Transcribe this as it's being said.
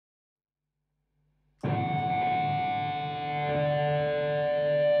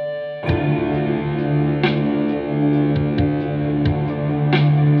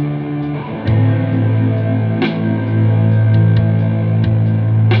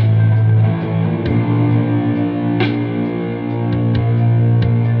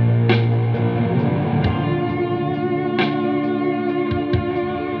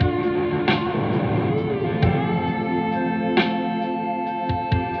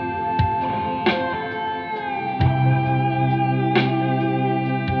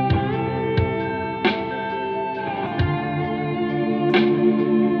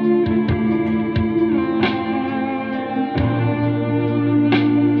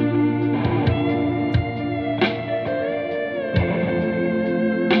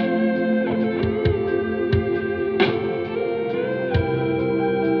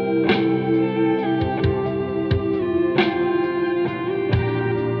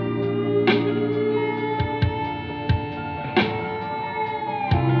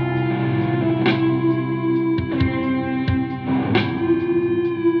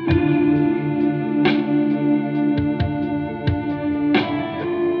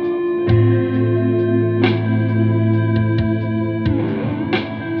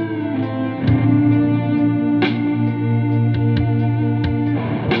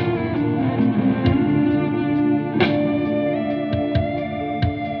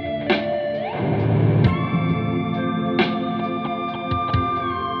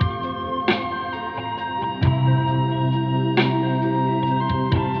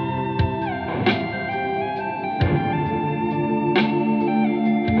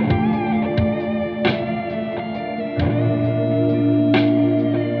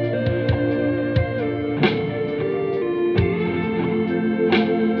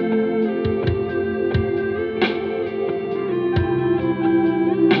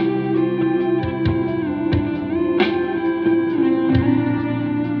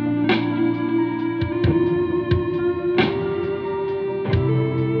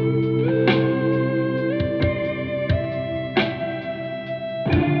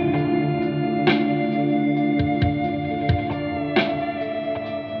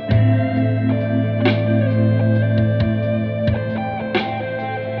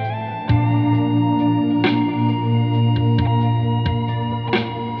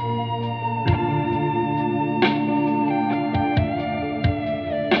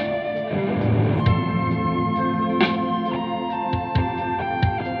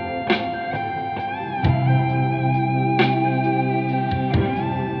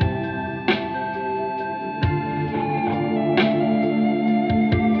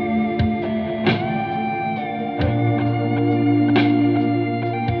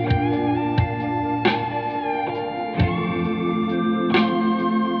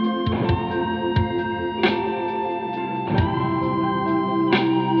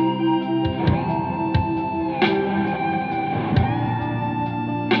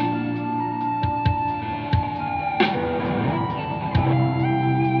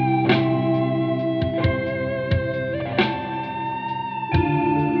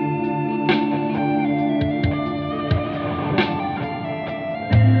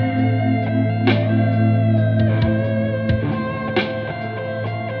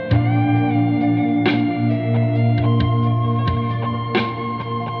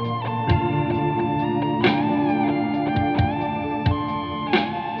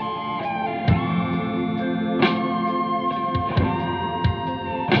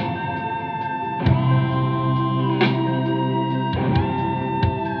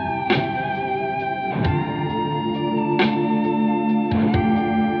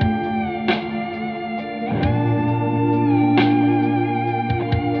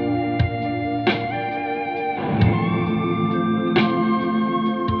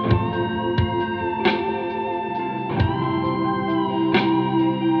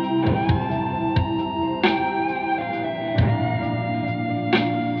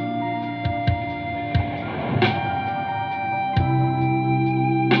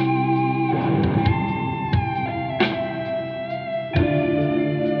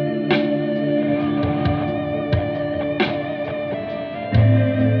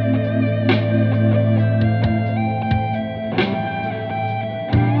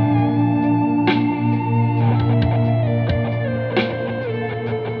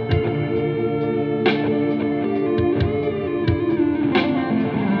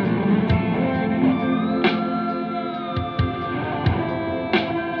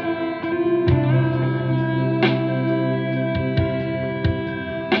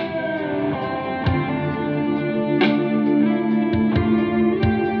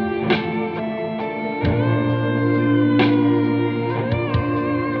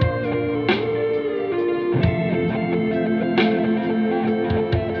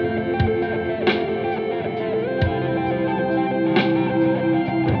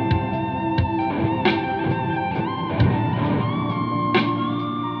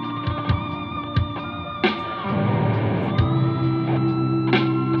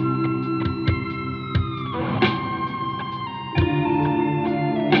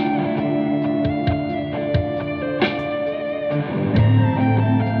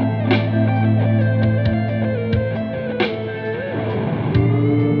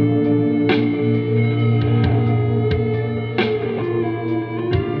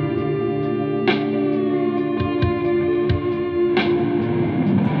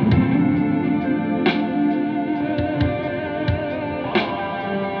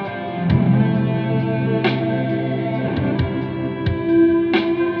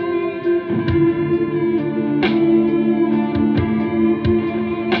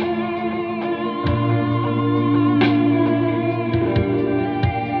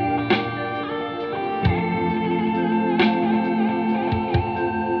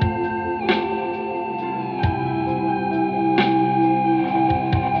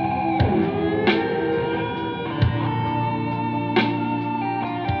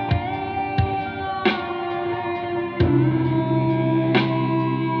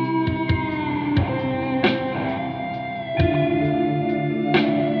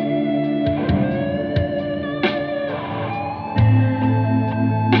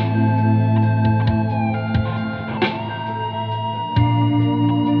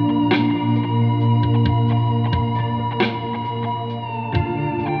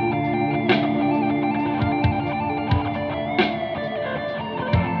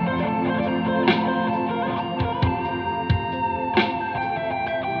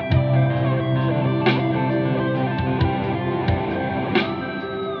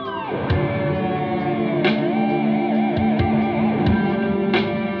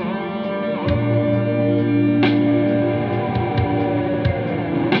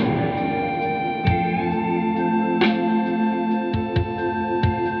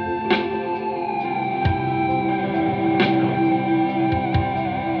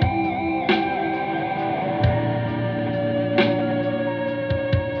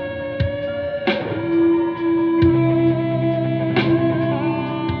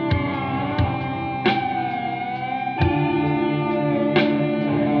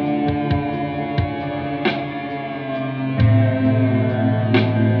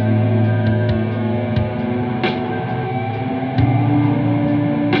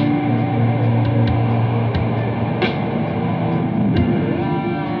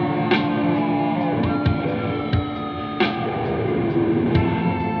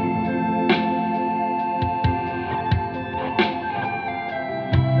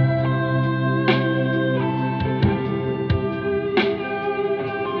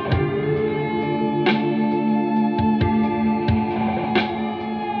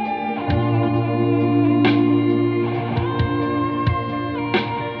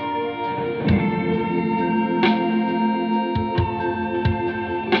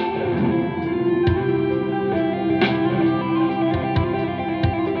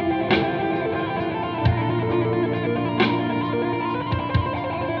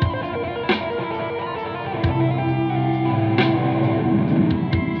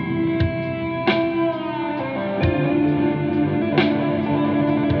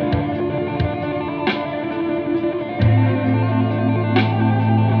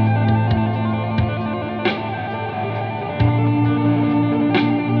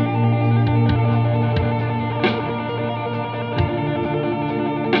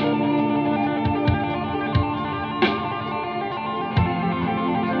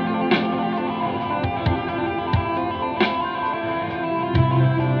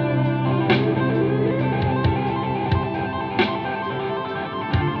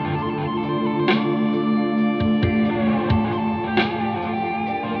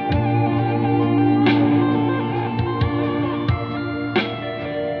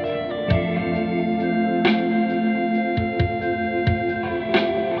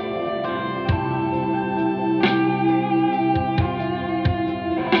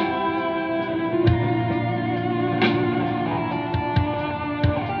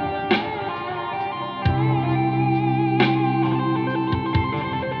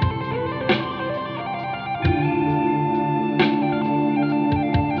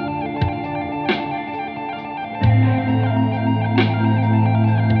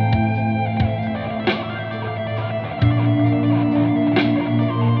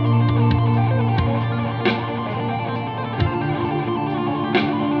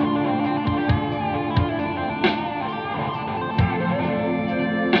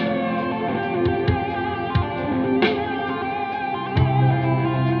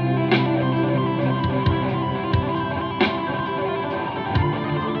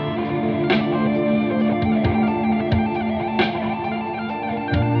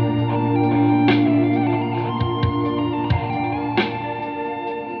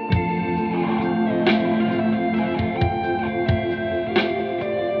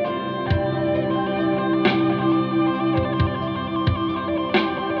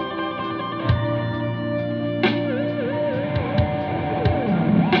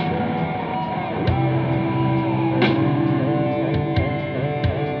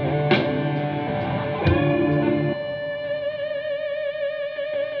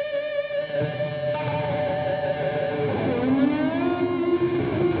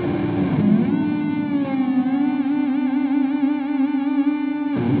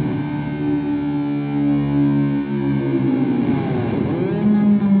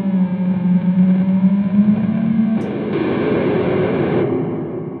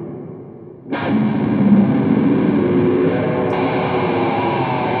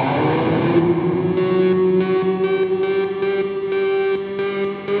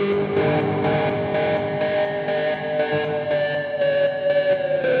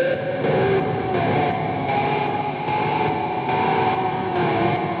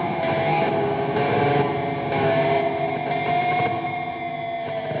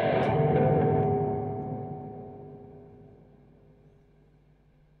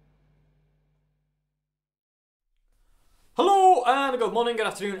Hello and good morning, good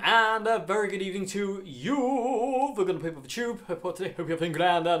afternoon, and a very good evening to you, the good people of the tube. Hope you're feeling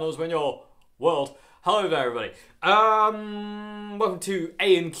grand and those in your world. Hello there, everybody. Welcome to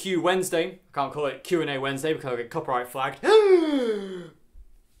A&Q Wednesday. I can't call it Q&A Wednesday because I get copyright flagged.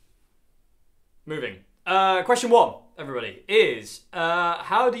 Moving. Question one, everybody, is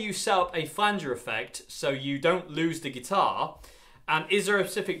how do you set up a flanger effect so you don't lose the guitar? And is there a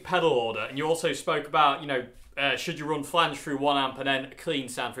specific pedal order? And you also spoke about, should you run flange through one amp and then a clean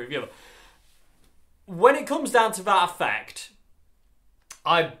sound through the other? When it comes down to that effect,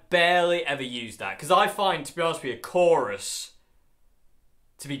 I barely ever use that because I find, to be honest with you, chorus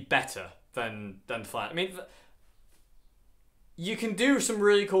to be better than flange. I mean, you can do some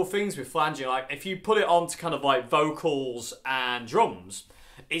really cool things with flanging. Like if you put it onto kind of like vocals and drums,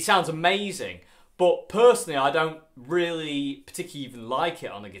 it sounds amazing. But personally, I don't really particularly even like it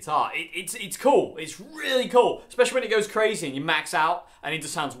on the guitar. It's cool. It's really cool. Especially when it goes crazy and you max out and it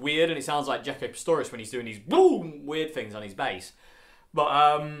just sounds weird and it sounds like Jaguar when he's doing these boom weird things on his bass.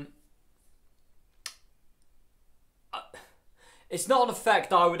 But it's not an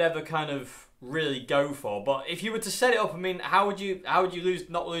effect I would ever kind of really go for. But if you were to set it up, I mean, how would you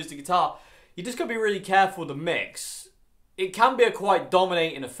not lose the guitar? You just got to be really careful with the mix. It can be a quite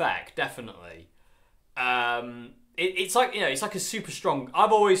dominating effect, definitely. It's like, it's like a super strong,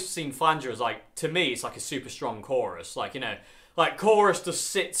 I've always seen flanger as like, to me, it's like a super strong chorus. Like, like chorus just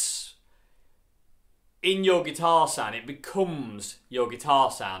sits in your guitar sound. It becomes your guitar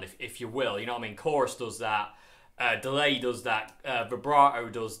sound, if you will. You know what I mean? Chorus does that. Delay does that. Vibrato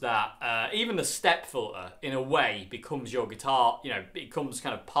does that. Even the step filter, in a way, becomes your guitar, it becomes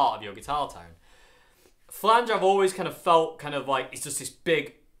kind of part of your guitar tone. Flange, I've always kind of felt kind of like, it's just this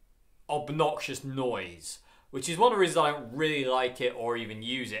big, obnoxious noise, which is one of the reasons I don't really like it or even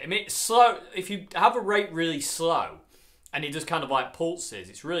use it. I mean, it's slow. If you have a rate really slow and it just kind of like pulses,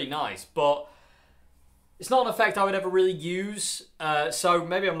 it's really nice, but it's not an effect I would ever really use. So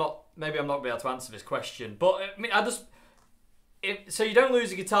maybe I'm not gonna be able to answer this question. But I mean, so you don't lose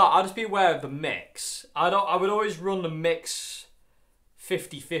the guitar. I'll just be aware of the mix. I would always run the mix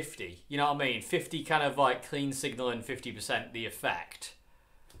 50-50. You know what I mean? 50 kind of like clean signal and 50% the effect.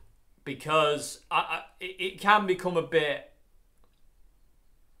 Because it can become a bit,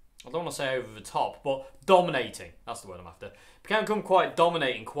 I don't want to say over the top, but dominating. That's the word I'm after. It can become quite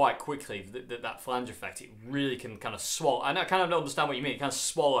dominating quite quickly, that flange effect. It really can kind of swallow. And I kind of don't understand what you mean. It kind of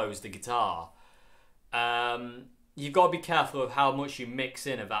swallows the guitar. You've got to be careful of how much you mix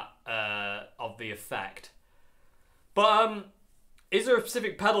in of that of the effect. But is there a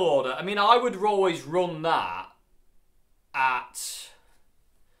specific pedal order? I mean, I would always run that at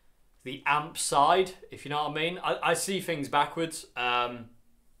the amp side, if you know what I mean. I see things backwards. I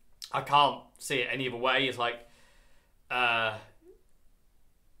can't see it any other way. It's like,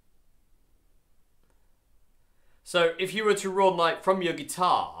 so if you were to run like from your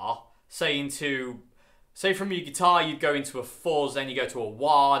guitar, say from your guitar you'd go into a fuzz, then you go to a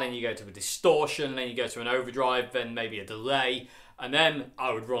wah, then you go to a distortion, then you go to an overdrive, then maybe a delay, and then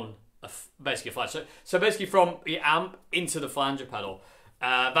I would run basically a flange. So basically from the amp into the flanger pedal.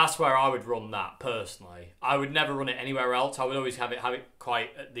 That's where I would run that personally. I would never run it anywhere else. I would always have it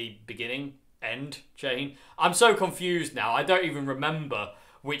quite at the beginning, end chain. I'm so confused now. I don't even remember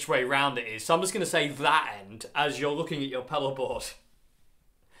which way round it is. So I'm just going to say that end as you're looking at your pedal board.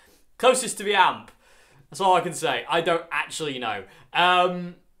 Closest to the amp. That's all I can say. I don't actually know.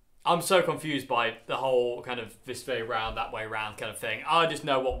 I'm so confused by the whole kind of this way round, that way round kind of thing. I just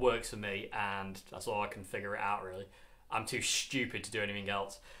know what works for me, and that's all I can figure it out, really. I'm too stupid to do anything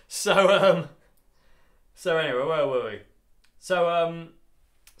else. So anyway, where were we? So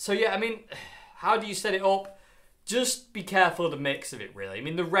yeah, I mean, how do you set it up? Just be careful of the mix of it, really. I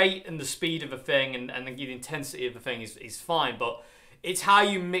mean, the rate and the speed of a thing and the intensity of the thing is fine, but it's how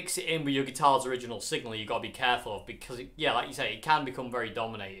you mix it in with your guitar's original signal you got to be careful of, because, like you say, it can become very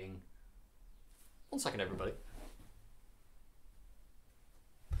dominating. 1 second, everybody.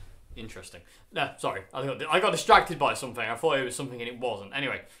 Interesting. No, sorry. I got distracted by something. I thought it was something and it wasn't.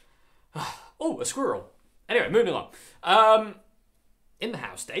 Anyway. Oh, a squirrel. Anyway, moving along. In the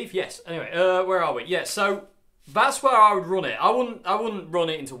house, Dave. Yes. Anyway, where are we? Yeah, so that's where I would run it. I wouldn't run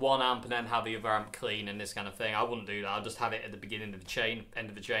it into one amp and then have the other amp clean and this kind of thing. I wouldn't do that. I'd just have it at the beginning of the chain, end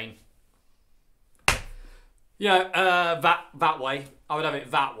of the chain. That way. I would have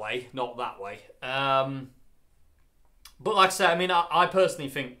it that way, not that way. But like I said, I mean, I personally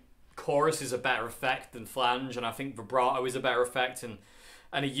think chorus is a better effect than flange, and I think vibrato is a better effect, and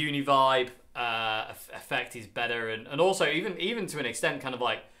a univibe effect is better, and also even to an extent kind of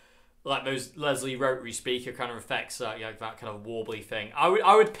like like those Leslie rotary speaker kind of effects, that kind of warbly thing.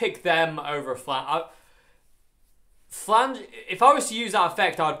 I would pick them over a flange. If I was to use that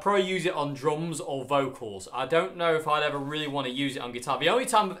effect, I'd probably use it on drums or vocals. I don't know if I'd ever really want to use it on guitar. The only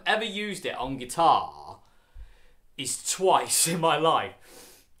time I've ever used it on guitar is twice in my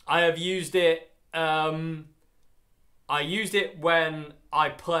life. I have used it. I used it when I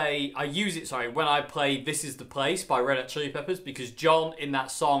play. When I play "This Is the Place" by Red Hot Chili Peppers, because John in that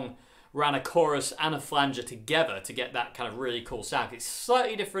song ran a chorus and a flanger together to get that kind of really cool sound. It's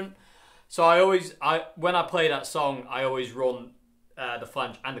slightly different. So when I play that song, I always run the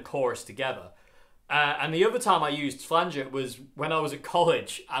flange and the chorus together. And the other time I used flanger was when I was at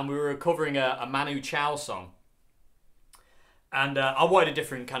college and we were covering a Manu Chao song. And I wanted a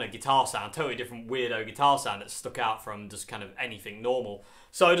different kind of guitar sound, totally different weirdo guitar sound that stuck out from just kind of anything normal.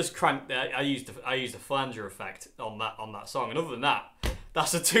 So I just cranked. I used the flanger effect on that song. And other than that,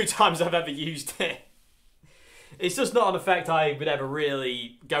 that's the 2 times I've ever used it. It's just not an effect I would ever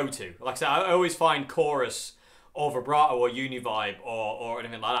really go to. Like I said, I always find chorus or vibrato or univibe or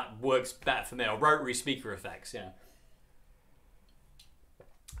anything like that works better for me. Or rotary speaker effects, yeah.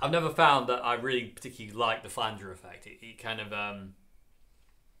 I've never found that I really particularly like the flanger effect. It kind of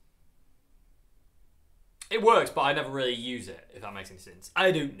it works, but I never really use it, if that makes any sense.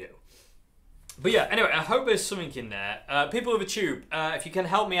 I don't know. But yeah, anyway, I hope there's something in there. People with a tube, if you can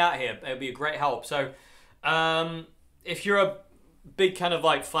help me out here, it would be a great help. So, if you're a big kind of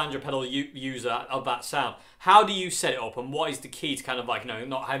like flanger pedal user of that sound, how do you set it up, and what is the key to kind of like,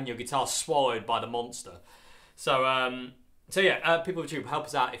 not having your guitar swallowed by the monster? So, yeah, people with a tube, help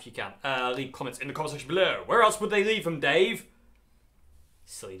us out if you can. Leave comments in the comment section below. Where else would they leave them, Dave?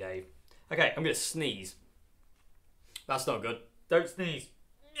 Silly Dave. Okay, I'm going to sneeze. That's not good. Don't sneeze.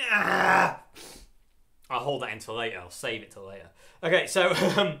 I'll hold that until later. I'll save it till later. Okay, so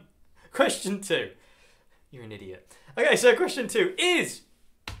question 2. You're an idiot. Okay, so question 2 is...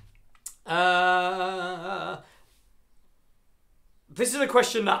 this is a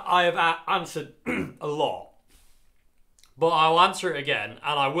question that I have answered a lot. But I'll answer it again,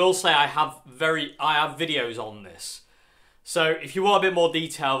 and I will say I have videos on this. So if you want a bit more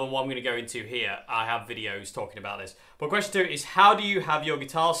detail than what I'm going to go into here, I have videos talking about this. But question 2 is, how do you have your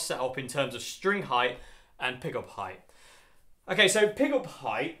guitar set up in terms of string height and pickup height? Okay, so pickup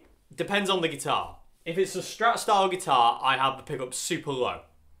height depends on the guitar. If it's a Strat style guitar, I have the pickup super low.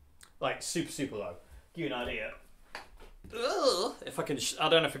 Like super, super low. Give you an idea. If I can, I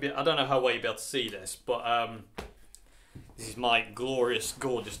don't know how well you'll be able to see this, but this is my glorious,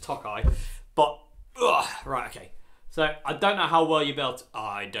 gorgeous Tokai. But right, okay. So I don't know how well you'll be able to.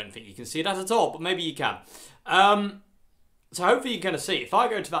 I don't think you can see that at all, but maybe you can. So hopefully you're going to see. If I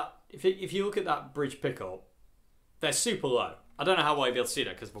go to that, if you look at that bridge pickup, they're super low. I don't know how well you'll be able to see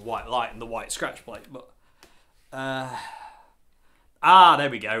that because of the white light and the white scratch plate, but there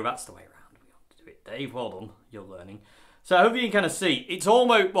we go. That's the way around. We have to do it, Dave. Well done. You're learning. So hopefully you can kind of see. It's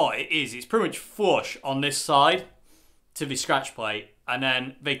almost it is. It's pretty much flush on this side to the scratch plate, and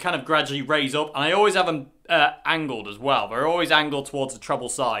then they kind of gradually raise up. And I always have them angled as well. They're always angled towards the treble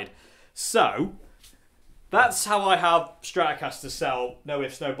side. So that's how I have Stratocaster sell. No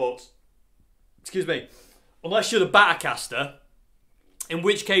ifs, no buts. Excuse me. Unless you're the Batacaster, in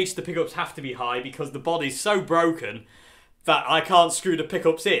which case the pickups have to be high because the body's so broken that I can't screw the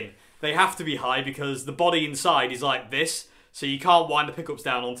pickups in. They have to be high because the body inside is like this, so you can't wind the pickups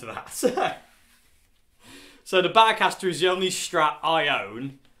down onto that. So the Batacaster is the only Strat I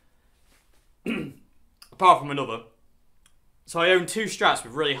own, apart from another. So I own 2 Strats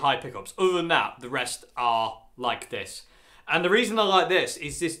with really high pickups. Other than that, the rest are like this. And the reason I like this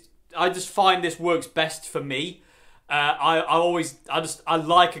is this. I just find this works best for me. I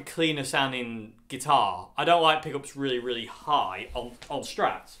like a cleaner sounding guitar. I don't like pickups really, really high on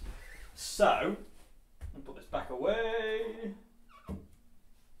Strats. So, I'll put this back away.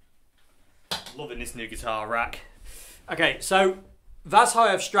 Loving this new guitar rack. Okay, so that's how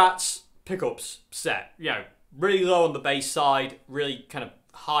I have Strats pickups set. Really low on the bass side, really kind of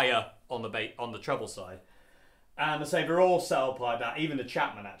higher on the treble side. And the same, they're all set up like that. Even the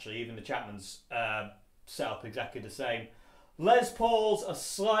Chapman, actually, even the Chapman's set up exactly the same. Les Pauls are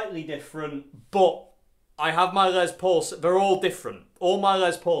slightly different, but I have my Les Pauls. They're all different. All my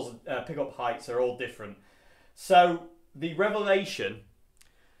Les Pauls pickup heights are all different. So the Revelation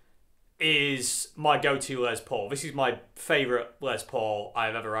is my go-to Les Paul. This is my favourite Les Paul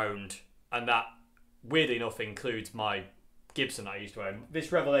I've ever owned, and that, weirdly enough, includes my Gibson I used to own.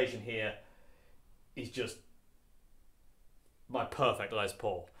 This Revelation here is just my perfect Les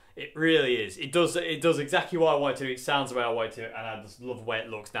Paul. It really is. It does exactly what I want it to. It sounds the way I want it to, and I just love the way it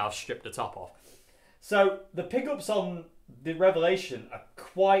looks now. I've stripped the top off. So the pickups on the Revelation are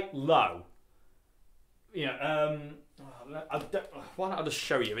quite low. You know, why don't I just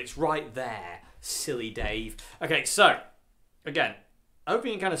show you? It's right there, silly Dave. Okay, so again, I hope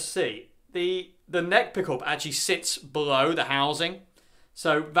you can kind of see the neck pickup actually sits below the housing,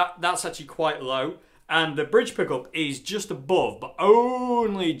 so that's actually quite low. And the bridge pickup is just above, but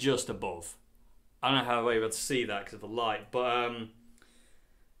only just above. I don't know how you're able to see that because of the light, but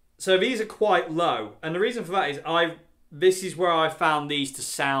so these are quite low. And the reason for that is this is where I found these to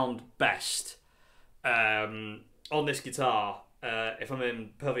sound best on this guitar. If I'm being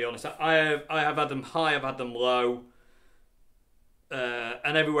perfectly honest, I have had them high, I've had them low,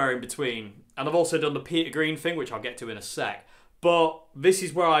 and everywhere in between. And I've also done the Peter Green thing, which I'll get to in a sec. But this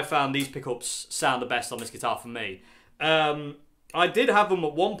is where I found these pickups sound the best on this guitar for me. I did have them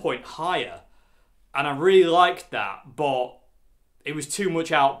at one point higher, and I really liked that, but it was too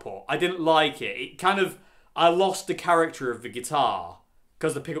much output. I didn't like it. It kind of, I lost the character of the guitar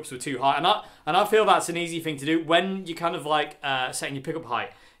because the pickups were too high. And I feel that's an easy thing to do when you kind of like setting your pickup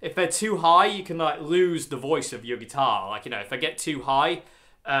height. If they're too high, you can like lose the voice of your guitar. Like, you know, if they get too high,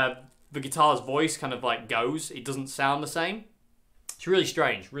 the guitar's voice kind of like goes. It doesn't sound the same. It's really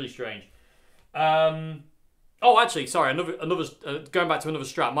strange, really strange. Oh, actually, sorry, another going back to another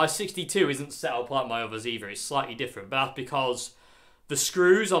Strat. My 62 isn't set up like my others either. It's slightly different, but that's because the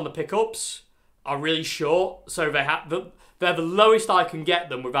screws on the pickups are really short, so they're the lowest I can get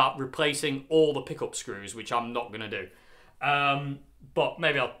them without replacing all the pickup screws, which I'm not gonna do. But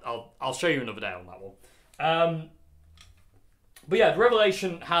maybe I'll show you another day on that one. But yeah, the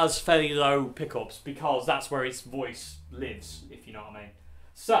Revelation has fairly low pickups because that's where its voice lives, if you know what I mean.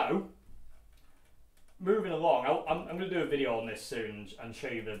 So, moving along, I'm going to do a video on this soon and show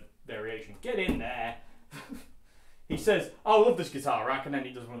you the variation. Get in there. He says, oh, I love this guitar rack, and then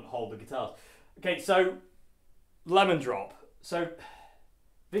he doesn't hold the guitars. Okay, so, lemon drop. So,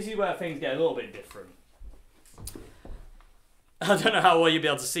 this is where things get a little bit different. I don't know how well you'll be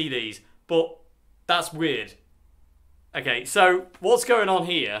able to see these, but that's weird. Okay, so what's going on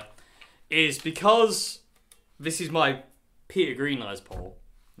here is because this is my Peter Green Les Paul,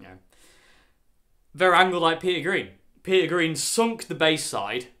 you know, they're angled like Peter Green. Peter Green sunk the bass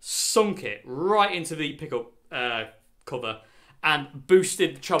side, sunk it right into the pickup cover, and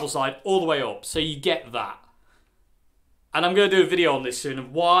boosted the treble side all the way up, so you get that. And I'm going to do a video on this soon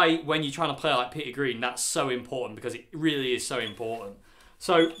of why, when you're trying to play like Peter Green, that's so important, because it really is so important.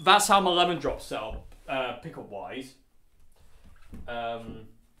 So that's how my lemon drop set up, pickup-wise. And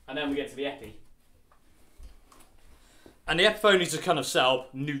then we get to the Epi. And the Epiphone is just kind of set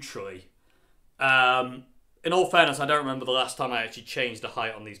up neutrally. In all fairness, I don't remember the last time I actually changed the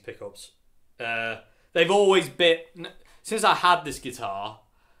height on these pickups. They've always been, since I had this guitar,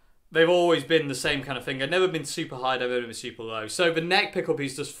 they've always been the same kind of thing. They've never been super high, they've never been super low. So the neck pickup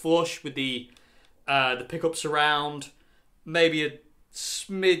is just flush with the pickup surround. Maybe a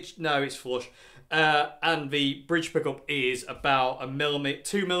smidge, no, it's flush. And the bridge pickup is about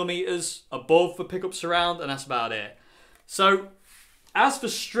 2 millimeters above the pickup surround, and that's about it. So, as for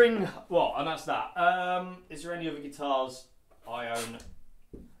string, well, and that's that. Is there any other guitars I own?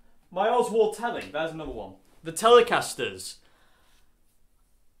 My Oswald Telly, there's another one. The Telecasters.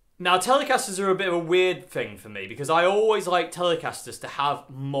 Now, Telecasters are a bit of a weird thing for me, because I always like Telecasters to have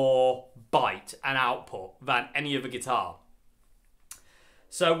more bite and output than any other guitar.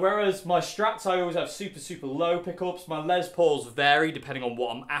 So whereas my Strats, I always have super, super low pickups, my Les Pauls vary depending on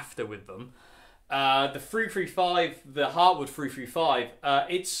what I'm after with them. The 335, the Heartwood 335,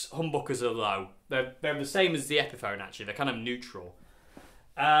 its humbuckers are low. They're the same as the Epiphone, actually. They're kind of neutral.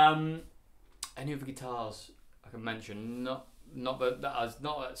 Any other guitars I can mention? Not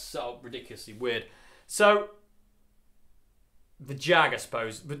that set up ridiculously weird. So the Jag, I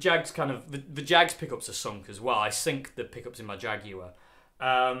suppose. The Jag's kind of the Jag's pickups are sunk as well. I sink the pickups in my Jaguar.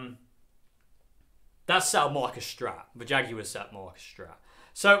 That's set up more like a Strat. The Jaguar set up more like a Strat.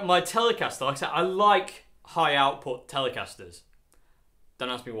 So my Telecaster, like I said, I like high output Telecasters. Don't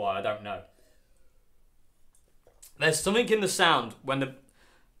ask me why, I don't know. There's something in the sound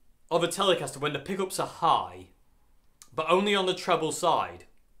of a Telecaster when the pickups are high, but only on the treble side,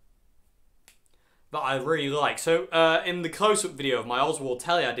 that I really like. So in the close-up video of my Oswald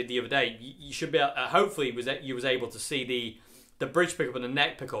Telly I did the other day, you should be hopefully you was able to see the bridge pickup and the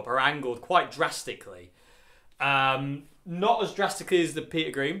neck pickup are angled quite drastically. Not as drastically as the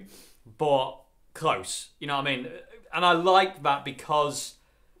Peter Green, but close. You know what I mean? And I like that because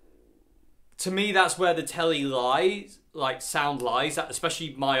to me, that's where the telly lies, like sound lies.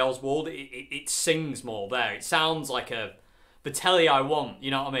 Especially my Oswald, it sings more there. It sounds like the telly I want.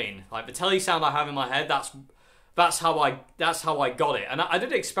 You know what I mean? Like the telly sound I have in my head. That's how I got it. And I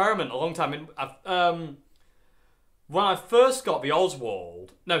did experiment a long time. When I first got the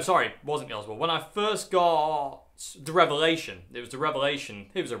Oswald, no, sorry, it wasn't the Oswald. When I first got the Revelation, it was the Revelation.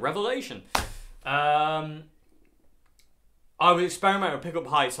 It was a revelation. I was experimenting with pickup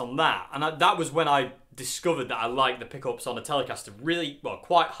heights on that, and that was when I discovered that I liked the pickups on the Telecaster really, well,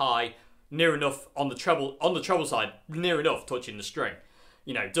 quite high, near enough on the treble side, near enough touching the string.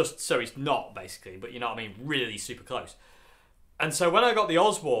 You know, just so it's not, basically, but you know what I mean, really super close. And so when I got the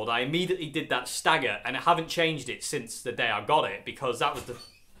Oswald, I immediately did that stagger, and I haven't changed it since the day I got it, because that was the...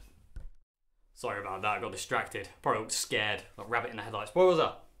 Sorry about that, I got distracted. Probably looked scared, like rabbit in the headlights. What was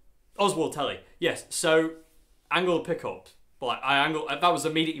that? Oswald telly. Yes, so angle the pickups. Like that was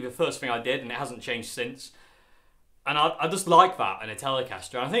immediately the first thing I did, and it hasn't changed since. And I just like that in a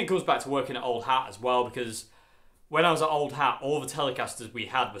Telecaster. And I think it comes back to working at Old Hat as well, because when I was at Old Hat, all the Telecasters we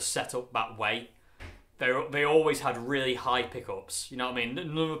had were set up that way. They always had really high pickups. You know what I mean?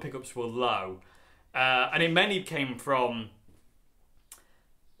 None of the pickups were low. And it mainly came from,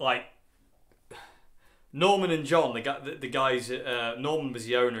 like, Norman and John, the guys, Norman was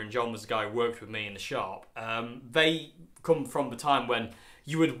the owner and John was the guy who worked with me in the shop. They come from the time when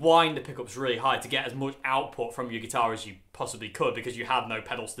you would wind the pickups really high to get as much output from your guitar as you possibly could, because you had no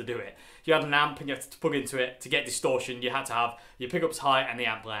pedals to do it. You had an amp and you had to plug into it to get distortion. You had to have your pickups high and the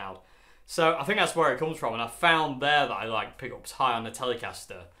amp loud. So I think that's where it comes from, and I found there that I like pickups high on the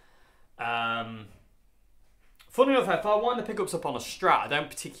Telecaster. Funny enough, if I wind the pickups up on a Strat, I don't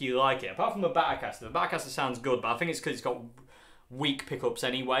particularly like it. Apart from the Batacaster. The Batacaster sounds good, but I think it's because it's got weak pickups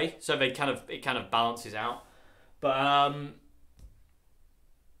anyway, so it kind of balances out. But I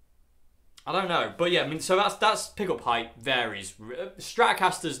don't know. But yeah, I mean, so that's pickup height varies.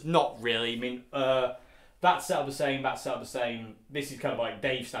 Stratocaster's not really. I mean, that set up the same, that set up the same. This is kind of like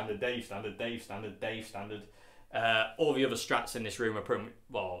Dave standard, Dave standard, Dave standard, Dave standard. All the other Strats in this room are pretty,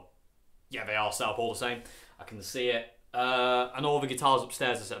 well, yeah, they are set up all the same. I can see it. And all the guitars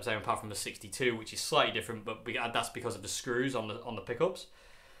upstairs are set up the same, apart from the 62, which is slightly different, but that's because of the screws on the pickups.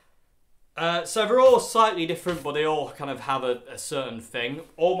 So they're all slightly different, but they all kind of have a certain thing.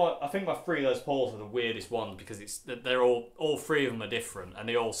 I think my three Les Pauls are the weirdest ones, because they're all three of them are different, and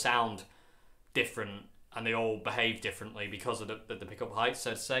they all sound different, and they all behave differently because of the pickup height,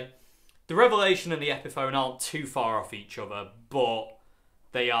 so to say. The Revelation and the Epiphone aren't too far off each other, but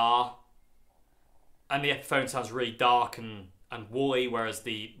they are. And the Epiphone sounds really dark and woolly, whereas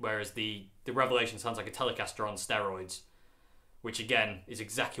the Revelation sounds like a Telecaster on steroids, which again is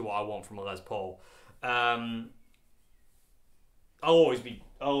exactly what I want from a Les Paul. I'll always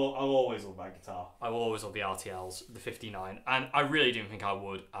love that guitar. I will always love the RTLs, the 59, and I really didn't think I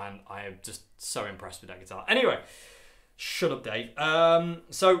would, and I am just so impressed with that guitar. Anyway, shut up, Dave.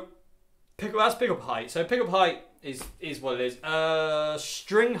 So that's pickup height. So pickup height is what it is.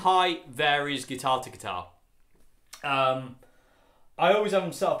 String height varies guitar to guitar. I always have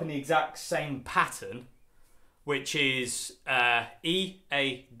them set up in the exact same pattern, which is E,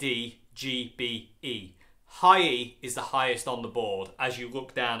 A, D, G, B, E. High E is the highest on the board as you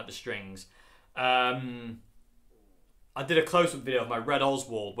look down at the strings. I did a close-up video of my red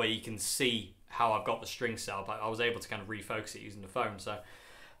Oswald where you can see how I've got the string set up. I was able to kind of refocus it using the phone. So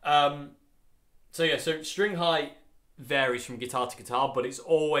yeah, so string height varies from guitar to guitar, but it's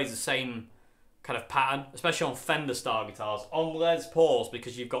always the same kind of pattern, especially on Fender style guitars. On Les Pauls,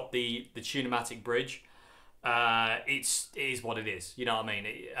 because you've got the Tune-o-matic bridge, it is what it is, you know what I mean?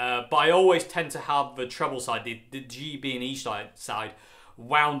 But I always tend to have the treble side, the G, B and E side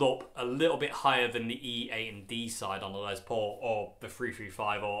wound up a little bit higher than the E, A and D side on the Les Paul, or the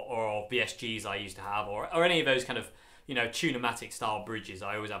 335 or the SGs I used to have, or any of those kind of, you know, Tune-o-matic style bridges.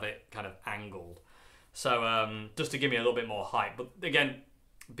 I always have it kind of angled. So just to give me a little bit more height. But again,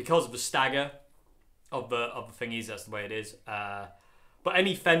 because of the stagger of the thingies, that's the way it is. But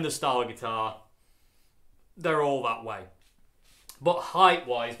any Fender style guitar, they're all that way. But height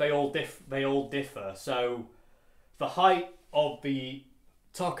wise, they all differ. So the height of the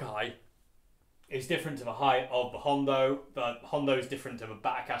Tokai is different to the height of the Hondo. The Hondo is different to the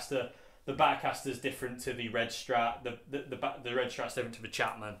Batacaster. The Batacaster is different to the Red Strat. The Red Strat's different to the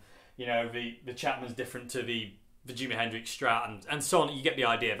Chapman. You know, the Chapman's different to the Jimi Hendrix Strat, and so on. You get the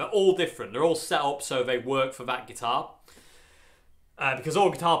idea. They're all different. They're all set up so they work for that guitar. Because all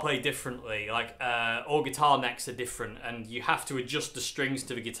guitar play differently. Like, all guitar necks are different, and you have to adjust the strings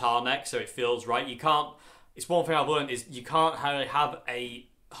to the guitar neck so it feels right. You can't... It's one thing I've learned is you can't have a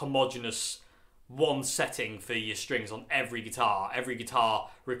homogeneous one setting for your strings on every guitar. Every guitar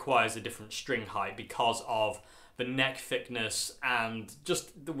requires a different string height because of the neck thickness and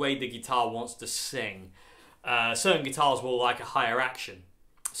just the way the guitar wants to sing. Certain guitars will like a higher action.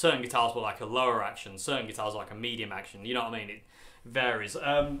 Certain guitars will like a lower action. Certain guitars like a medium action. You know what I mean? It varies.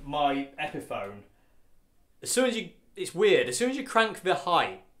 My Epiphone, it's weird. As soon as you crank the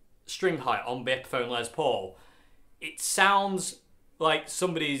string height on the Epiphone Les Paul, it sounds like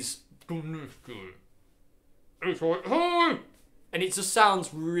somebody's... And it just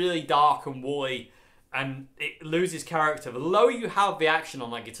sounds really dark and woolly, and it loses character. The lower you have the action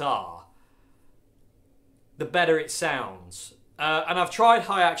on that guitar, the better it sounds. And I've tried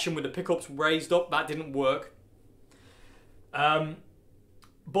high action with the pickups raised up. That didn't work. But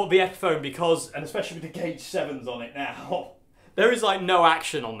the Epiphone, and especially with the gauge 7s on it now, there is like no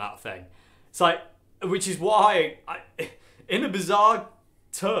action on that thing. It's like, which is why in a bizarre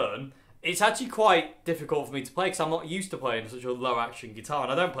turn, it's actually quite difficult for me to play because I'm not used to playing such a low action guitar,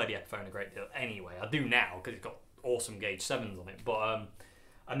 and I don't play the Epiphone a great deal anyway. I do now because it's got awesome gauge 7s on it, but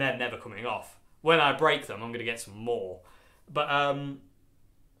and they're never coming off. When I break them, I'm going to get some more. But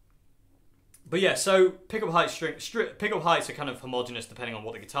yeah, so pickup heights are kind of homogeneous depending on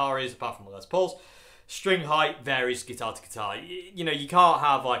what the guitar is, apart from the Les Pauls. String height varies guitar to guitar. You know, you can't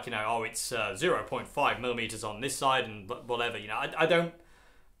have like, you know, oh, it's 0.5 millimeters on this side and whatever. You know,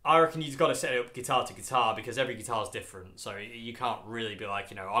 I reckon you've got to set it up guitar to guitar because every guitar is different. So you can't really be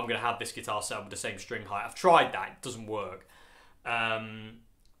like, you know, I'm going to have this guitar set up with the same string height. I've tried that. It doesn't work.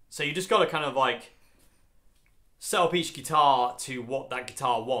 So you just got to kind of like set up each guitar to what that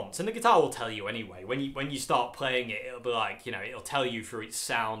guitar wants. And the guitar will tell you anyway. When you start playing it, it'll be like, you know, it'll tell you through its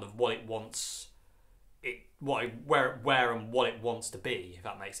sound of what it wants, where and what it wants to be, if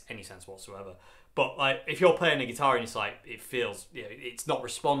that makes any sense whatsoever. But like, if you're playing a guitar and it's like, it feels, you know, it's not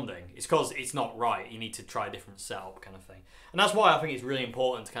responding, it's because it's not right. You need to try a different setup kind of thing. And that's why I think it's really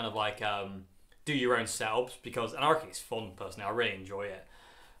important to kind of like do your own setups, because, and I reckon it's fun personally, I really enjoy it.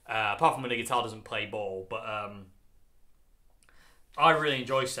 Apart from when the guitar doesn't play ball, but I really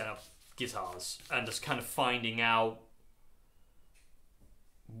enjoy setting up guitars and just kind of finding out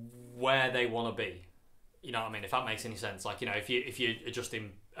where they want to be. You know what I mean? If that makes any sense. Like, you know, if you're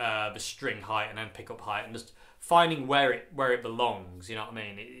adjusting the string height and then pickup height and just finding where it belongs, you know what I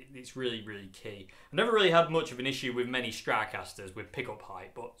mean? It's really, really key. I've never really had much of an issue with many Stratocasters with pickup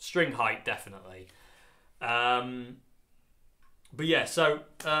height, but string height definitely. But yeah, so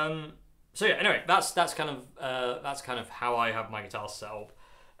yeah. Anyway, that's kind of how I have my guitar set up.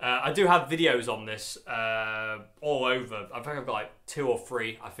 I do have videos on this all over. I think I've got like 2 or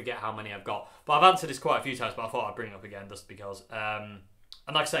 3. I forget how many I've got. But I've answered this quite a few times, but I thought I'd bring it up again just because. And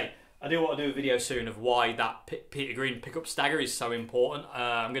like I say, I do want to do a video soon of why that Peter Green pickup stagger is so important.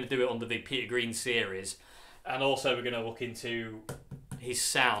 I'm going to do it under the Peter Green series. And also we're going to look into his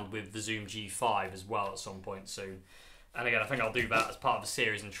sound with the Zoom G5 as well at some point soon. And again, I think I'll do that as part of the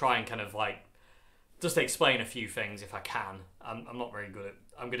series and try and kind of like just explain a few things if I can. I'm not very good at...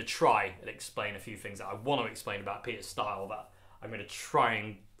 I'm going to try and explain a few things that I want to explain about Peter's style that I'm going to try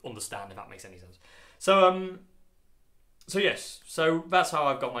and understand, if that makes any sense. So yes, so that's how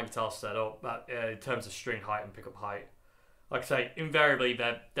I've got my guitar set up in terms of string height and pickup height. Like I say, invariably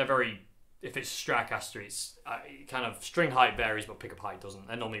they're very... If it's Stratocaster, it's kind of string height varies, but pickup height doesn't.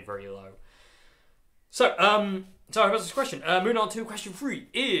 They're normally very low. So, so I've got this question. Moving on to question 3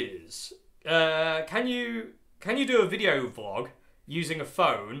 is... can you do a video vlog using a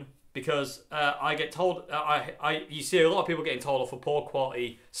phone? Because I get told you see a lot of people getting told off for poor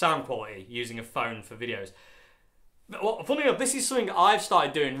quality sound quality using a phone for videos. Well, funny enough, this is something I've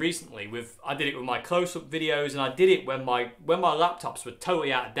started doing recently. I did it with my close-up videos, and I did it when my laptops were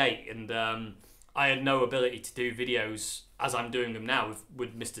totally out of date, and I had no ability to do videos as I'm doing them now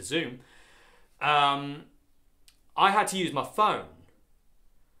with Mr. Zoom. I had to use my phone.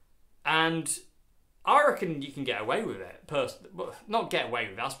 And I reckon you can get away with it. Not get away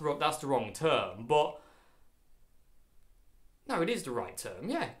with it, that's the wrong term, but no, it is the right term.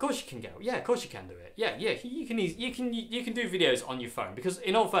 Yeah, of course you can go. Yeah, of course you can do it. Yeah, you can do videos on your phone, because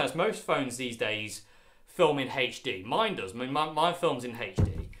in all fairness, most phones these days film in HD. Mine does. I mean, my film's in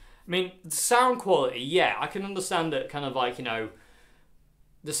HD. I mean, the sound quality, yeah, I can understand that kind of like, you know,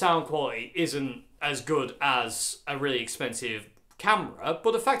 the sound quality isn't as good as a really expensive camera,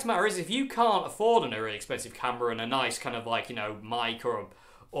 but the fact of the matter is, if you can't afford a really expensive camera and a nice kind of like, you know, mic or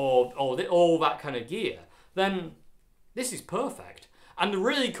all that kind of gear, then this is perfect. And the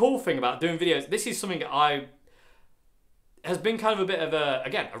really cool thing about doing videos, this is something that has been kind of a bit of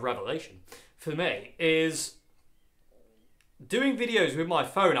a revelation for me, is doing videos with my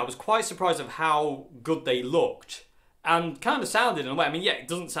phone, I was quite surprised of how good they looked and kind of sounded in a way. I mean, yeah, it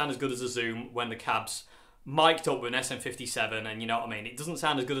doesn't sound as good as a Zoom when the cab's mic'd up with an SM57, and you know what I mean? It doesn't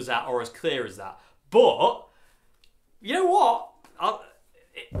sound as good as that or as clear as that. But, you know what?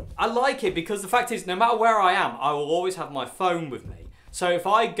 I like it because the fact is, no matter where I am, I will always have my phone with me. So if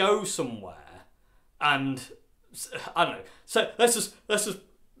I go somewhere and, I don't know, so let's just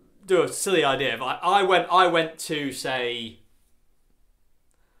do a silly idea. If I went to, say,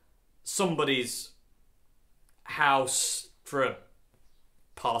 somebody's house for a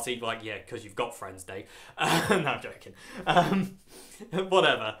party, like, yeah, because you've got friends, Dave. No, I'm joking.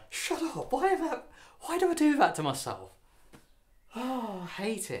 Whatever. Shut up. Why do I do that to myself? Oh,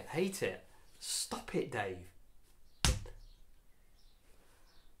 hate it. Stop it, Dave.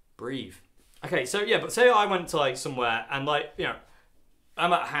 Breathe. Okay, so yeah, but say I went to like somewhere and like, you know,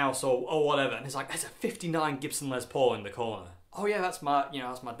 I'm at a house or whatever, and it's like, there's a 59 Gibson Les Paul in the corner. Oh yeah, that's my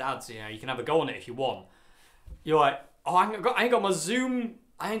dad's, you know, you can have a go on it if you want. You're like, oh, I ain't got my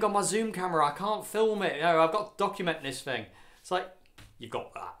Zoom camera, I can't film it, you know, I've got to document this thing. It's like, you've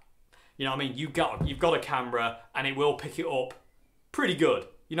got that. You know what I mean? You've got a camera and it will pick it up pretty good.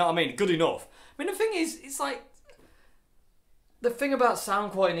 You know what I mean? Good enough. I mean, the thing is, it's like, the thing about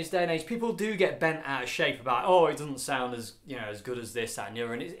sound quality in this day and age, people do get bent out of shape about, oh, it doesn't sound as, you know, as good as this, that, and the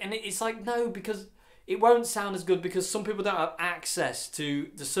other. And it's like, no, because it won't sound as good because some people don't have access to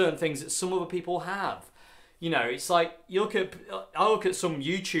the certain things that some other people have. You know, it's like, I look at some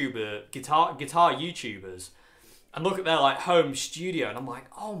guitar YouTubers and look at their like home studio and I'm like,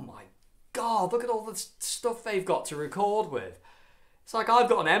 oh my God, look at all the stuff they've got to record with. It's like, I've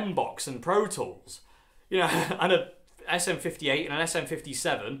got an M-Box and Pro Tools, you know, and a SM58 and an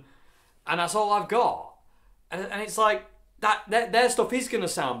SM57, and that's all I've got. And it's like, their stuff is going to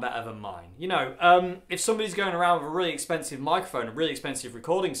sound better than mine. You know, if somebody's going around with a really expensive microphone and really expensive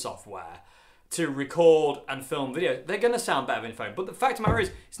recording software to record and film videos, they're going to sound better than the phone. But the fact of the matter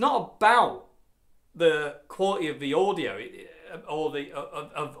is, it's not about the quality of the audio or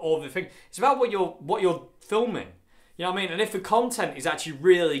the thing. It's about what you're filming. You know what I mean? And if the content is actually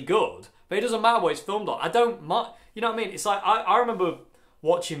really good, but it doesn't matter what it's filmed on. I don't mind. You know what I mean? It's like, I remember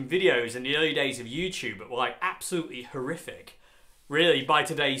watching videos in the early days of YouTube that were like absolutely horrific, really, by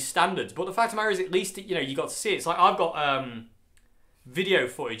today's standards. But the fact of the matter is, at least, you know, you got to see it. It's like, I've got video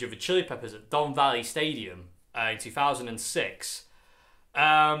footage of the Chili Peppers at Don Valley Stadium in 2006.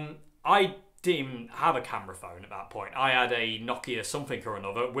 I didn't even have a camera phone at that point. I had a Nokia something or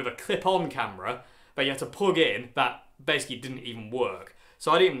another with a clip-on camera that you had to plug in that basically didn't even work.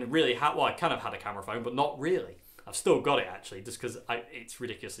 So I didn't even really have, well, I kind of had a camera phone, but not really. I've still got it actually, just because it's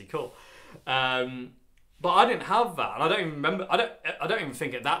ridiculously cool. But I didn't have that, and I don't even remember. I don't even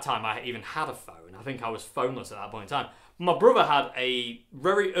think at that time I even had a phone. I think I was phoneless at that point in time. My brother had a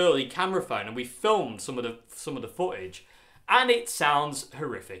very early camera phone, and we filmed some of the footage, and it sounds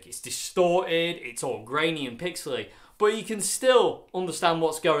horrific. It's distorted. It's all grainy and pixely, but you can still understand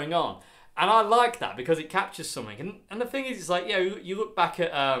what's going on. And I like that because it captures something. And the thing is, it's like, you know, you look back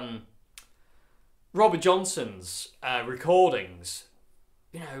at Robert Johnson's recordings,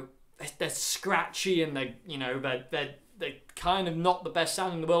 you know, they're scratchy and they're kind of not the best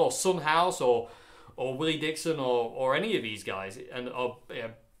sound in the world, or Son House or Willie Dixon or any of these guys, or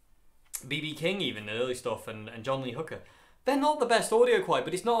B.B. King even, the early stuff, and John Lee Hooker. They're not the best audio quality,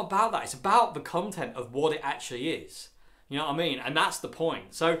 but it's not about that. It's about the content of what it actually is. You know what I mean? And that's the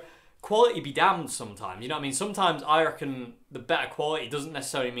point. So quality be damned sometimes, you know what I mean? Sometimes I reckon the better quality doesn't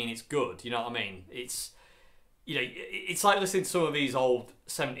necessarily mean it's good, you know what I mean? It's, you know, it's like listening to some of these old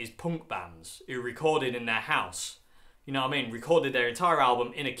 70s punk bands who recorded in their house, you know what I mean? Recorded their entire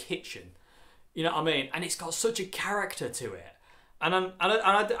album in a kitchen, you know what I mean? And it's got such a character to it. And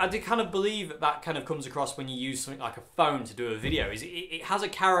I do kind of believe that kind of comes across when you use something like a phone to do a video. It has a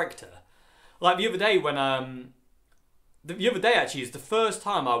character. Like the other day when the other day actually is the first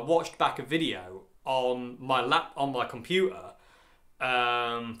time I watched back a video on my computer.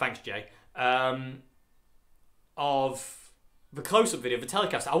 Thanks, Jay. Of the close-up video of the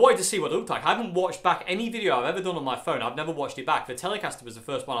Telecaster. I wanted to see what it looked like. I haven't watched back any video I've ever done on my phone. I've never watched it back. The Telecaster was the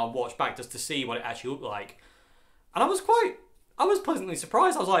first one I watched back just to see what it actually looked like, and I was pleasantly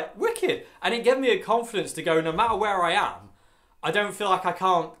surprised. I was like, wicked, and it gave me a confidence to go, no matter where I am, I don't feel like I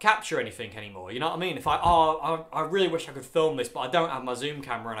can't capture anything anymore. You know what I mean? If I really wish I could film this, but I don't have my Zoom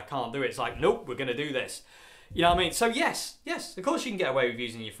camera and I can't do it. It's like, nope, we're going to do this. You know what I mean? So yes, of course you can get away with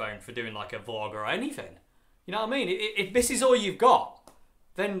using your phone for doing like a vlog or anything. You know what I mean? If this is all you've got,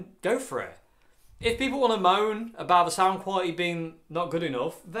 then go for it. If people want to moan about the sound quality being not good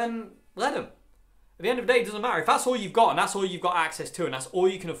enough, then let them. At the end of the day, it doesn't matter. If that's all you've got and that's all you've got access to and that's all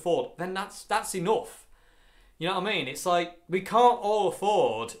you can afford, then that's enough. You know what I mean? It's like, we can't all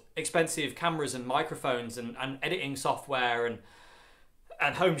afford expensive cameras and microphones and editing software and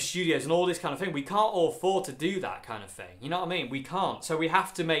home studios and all this kind of thing. We can't all afford to do that kind of thing. You know what I mean? We can't. So we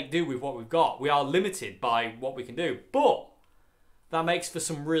have to make do with what we've got. We are limited by what we can do. But that makes for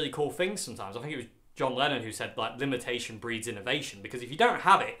some really cool things sometimes. I think it was John Lennon who said, like, limitation breeds innovation. Because if you don't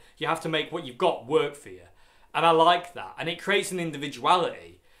have it, you have to make what you've got work for you. And I like that. And it creates an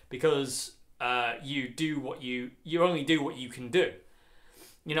individuality because you only do what you can do.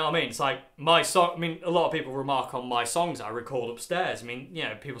 You know what I mean? It's like my song. I mean, a lot of people remark on my songs that I record upstairs. I mean, you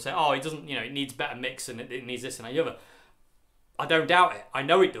know, people say, "Oh, it doesn't. You know, it needs better mix and it needs this and that and the other." I don't doubt it. I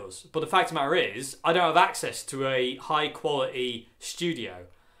know it does. But the fact of the matter is, I don't have access to a high quality studio.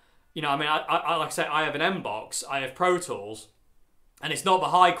 You know, I mean, I like I say, I have an M-Box, I have Pro Tools, and it's not the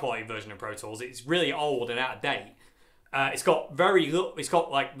high quality version of Pro Tools. It's really old and out of date. It's got very little. It's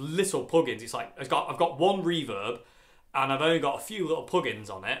got like little plugins. It's like I've got one reverb. And I've only got a few little plugins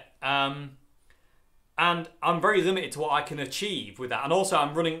on it. And I'm very limited to what I can achieve with that. And also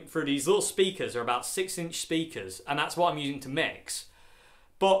I'm running through these little speakers. They're about 6-inch speakers. And that's what I'm using to mix.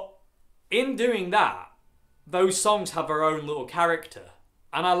 But in doing that, those songs have their own little character.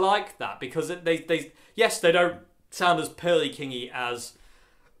 And I like that because yes, they don't sound as pearly-kingy as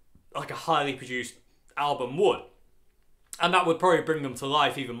like a highly produced album would. And that would probably bring them to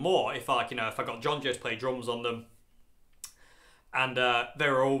life even more if I got John Joe to play drums on them. And they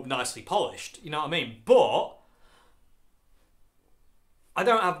were all nicely polished, you know what I mean? But I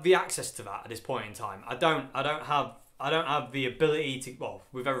don't have the access to that at this point in time. I don't have the ability to, well,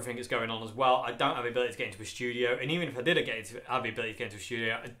 with everything that's going on as well, I don't have the ability to get into a studio. And even if I did have the ability to get into a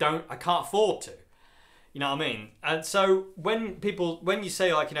studio, I can't afford to. You know what I mean? And so when you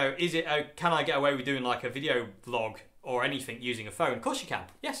say, like, you know, can I get away with doing like a video vlog or anything using a phone? Of course you can.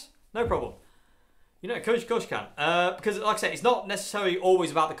 Yes, no problem. You know, of course you can. Because, like I said, it's not necessarily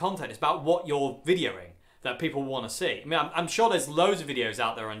always about the content. It's about what you're videoing that people want to see. I mean, I'm sure there's loads of videos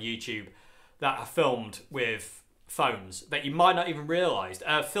out there on YouTube that are filmed with phones that you might not even realise.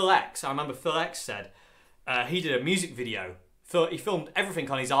 Phil X, I remember Phil X said he did a music video. He filmed everything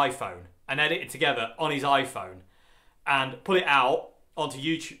on his iPhone and edited together on his iPhone and put it out onto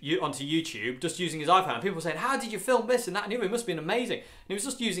YouTube just using his iPhone. And people were saying, how did you film this and that? And it must have been amazing. And he was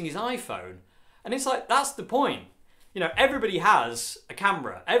just using his iPhone. And it's like, that's the point. You know, everybody has a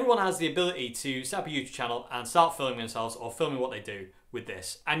camera. Everyone has the ability to set up a YouTube channel and start filming themselves or filming what they do with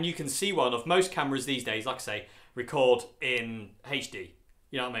this. And you can see well enough. Most cameras these days, like I say, record in HD.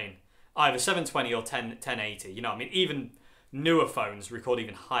 You know what I mean? Either 720 or 1080. You know what I mean? Even newer phones record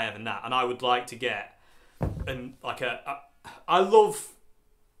even higher than that. And I would like to get I love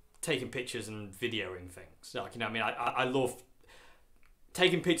taking pictures and videoing things. Like, you know what I mean? I love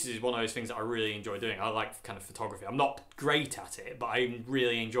taking pictures is one of those things that I really enjoy doing. I like kind of photography. I'm not great at it, but I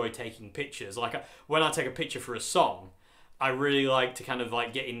really enjoy taking pictures. Like when I take a picture for a song, I really like to kind of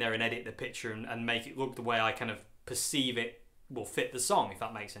like get in there and edit the picture and make it look the way I kind of perceive it will fit the song, if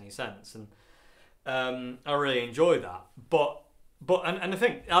that makes any sense. And I really enjoy that. But I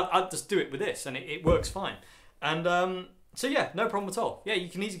think I just do it with this, and it works fine. And so yeah, no problem at all. Yeah, you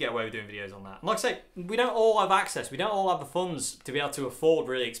can easily get away with doing videos on that. And like I say, we don't all have access. We don't all have the funds to be able to afford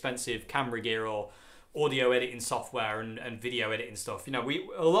really expensive camera gear or audio editing software and video editing stuff. You know,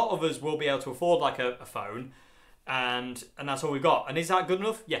 a lot of us will be able to afford like a phone, and that's all we've got. And is that good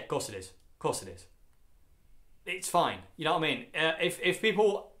enough? Yeah, of course it is. Of course it is. It's fine. You know what I mean? If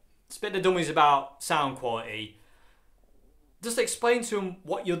people spit the dummies about sound quality, just explain to them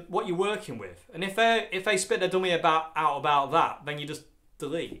what you're working with, and if they spit their dummy out about that, then you just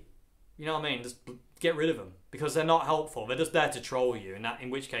delete. You know what I mean? Just get rid of them because they're not helpful. They're just there to troll you, and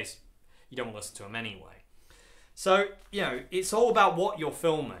in which case you don't want to listen to them anyway. So you know, it's all about what you're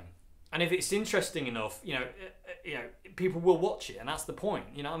filming, and if it's interesting enough, you know, people will watch it, and that's the point.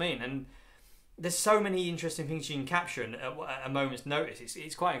 You know what I mean? And there's so many interesting things you can capture at a moment's notice.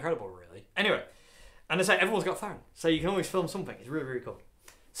 It's quite incredible, really. Anyway. And I say everyone's got a phone, so you can always film something. It's really, really cool.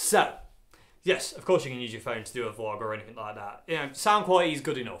 So, yes, of course you can use your phone to do a vlog or anything like that. You know, sound quality is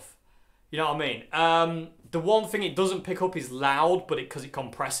good enough. You know what I mean? The one thing it doesn't pick up is loud, but because it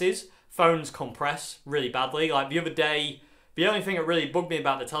compresses. Phones compress really badly. Like the other day, the only thing that really bugged me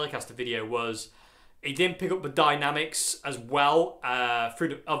about the Telecaster video was it didn't pick up the dynamics as well through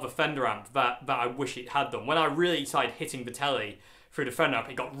the other Fender amp that I wish it had done. When I really started hitting the telly through the Fender amp,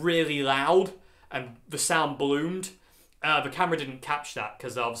 it got really loud. And the sound ballooned. The camera didn't catch that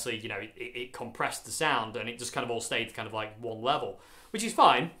because obviously, you know, it compressed the sound and it just kind of all stayed kind of like one level, which is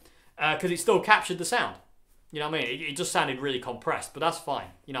fine. because it still captured the sound. You know what I mean? It just sounded really compressed, but that's fine.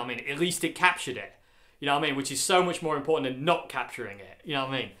 You know what I mean? At least it captured it. You know what I mean? Which is so much more important than not capturing it. You know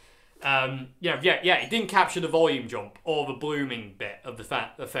what I mean? Yeah. It didn't capture the volume jump or the blooming bit of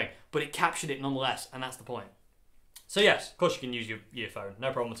the thing, but it captured it nonetheless, and that's the point. So yes, of course you can use your phone,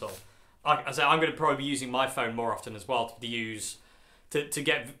 no problem at all. Like I say, I'm going to probably be using my phone more often as well to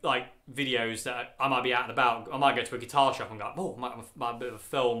get like videos that I might be out and about. I might go to a guitar shop and go, oh, might have a bit of a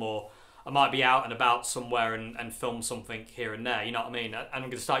film, or I might be out and about somewhere and film something here and there. You know what I mean? And I'm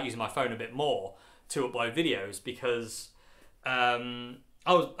going to start using my phone a bit more to upload videos because I'm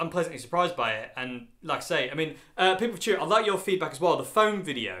pleasantly surprised by it. And like I say, I mean, people for I'd like your feedback as well. The phone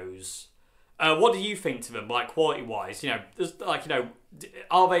videos. What do you think to them, like quality wise? You know, like, you know,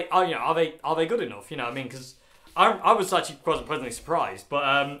 are they good enough? You know what I mean? Because I was actually quite pleasantly surprised. But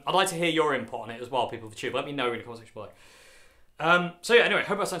I'd like to hear your input on it as well, people for Let me know in the comment section below. So yeah, anyway,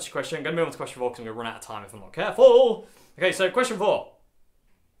 hope that's answered your question. I'm going to move on to question 4 because I'm going to run out of time if I'm not careful. Okay, so question 4.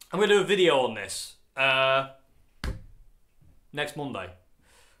 I'm going to do a video on this next Monday.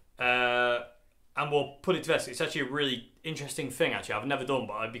 And we'll put it to rest. It's actually a really interesting thing, actually. I've never done,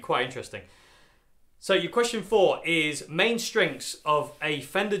 but it'd be quite interesting. So your question 4 is main strengths of a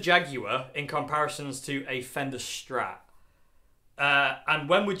Fender Jaguar in comparisons to a Fender Strat. And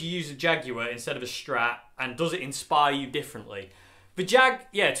when would you use a Jaguar instead of a Strat? And does it inspire you differently? The Jag,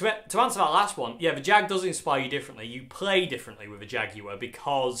 yeah, to answer that last one, yeah, the Jag does inspire you differently. You play differently with a Jaguar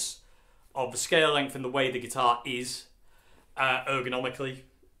because of the scale length and the way the guitar is ergonomically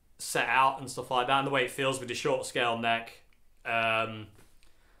set out and stuff like that, and the way it feels with the short scale neck.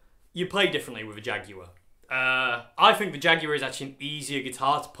 You play differently with a Jaguar. I think the Jaguar is actually an easier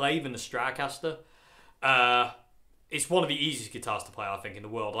guitar to play than the Stratocaster. It's one of the easiest guitars to play, I think, in the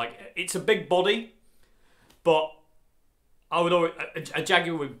world. Like, it's a big body, but I would always, a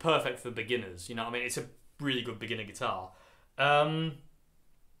Jaguar would be perfect for beginners. You know what I mean? It's a really good beginner guitar.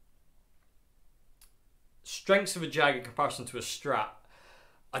 Strengths of a Jag in comparison to a Strat.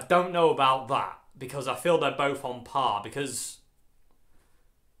 I don't know about that because I feel they're both on par, because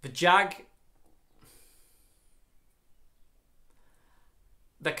the Jag,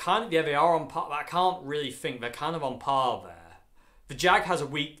 they're kind of, yeah, they are on par. I can't really think. They're kind of on par there. The Jag has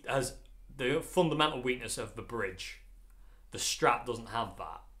the fundamental weakness of the bridge. The Strat doesn't have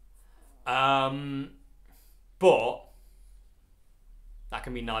that. But that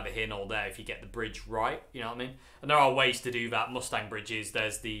can be neither here nor there if you get the bridge right, you know what I mean? And there are ways to do that. Mustang bridges,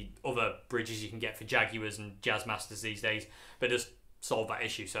 there's the other bridges you can get for Jaguars and Jazz Masters these days, but just solve that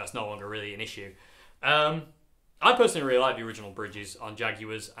issue, so it's no longer really an issue. I personally really like the original bridges on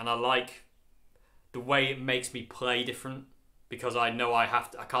Jaguars, and I like the way it makes me play different, because I know I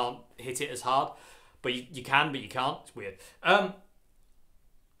can't hit it as hard, but you can, but you can't. It's weird. But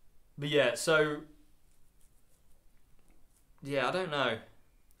yeah, so yeah, I don't know.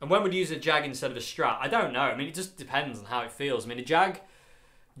 And when would you use a Jag instead of a Strat? I don't know. I mean, it just depends on how it feels. I mean, a Jag,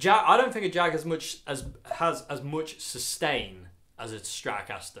 I don't think a Jag has as much sustain as a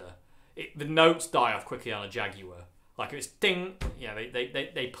Stratocaster. The notes die off quickly on a Jaguar. Like, if it's ding, yeah,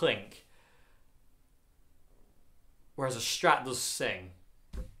 they plink. Whereas a Strat does sing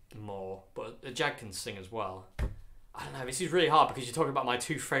more, but a Jag can sing as well. I don't know. This is really hard because you're talking about my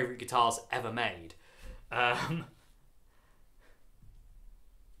 2 favourite guitars ever made.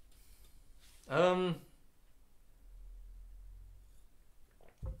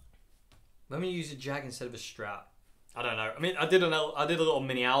 Let me use a Jag instead of a Strat. I don't know. I mean, I did a little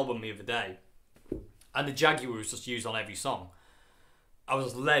mini album the other day, and the Jaguar was just used on every song. I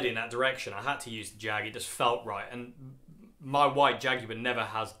was led in that direction. I had to use the Jag. It just felt right. And my white Jaguar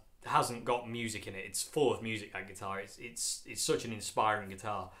hasn't got music in it. It's full of music, that guitar. It's such an inspiring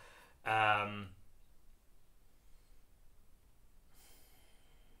guitar.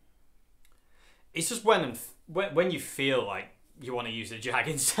 It's just when you feel like you want to use a Jag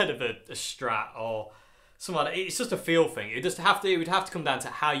instead of a Strat or something like that. It's just a feel thing. It would have to come down to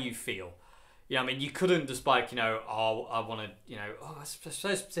how you feel. You know what I mean? You couldn't just like, you know, oh, I want to, you know, oh, a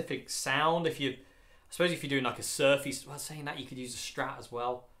specific sound. I suppose if you're doing like a surfy, well, saying that, you could use a Strat as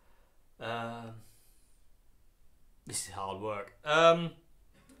well. This is hard work. Like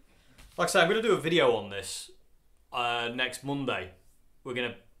I said, I'm going to do a video on this next Monday. We're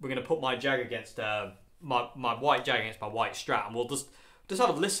gonna put my Jag against my white Jag against my white Strat, and we'll just have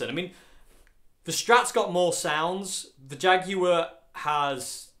a listen. I mean, the Strat's got more sounds. The Jaguar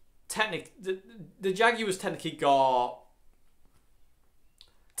has the Jaguar's technically got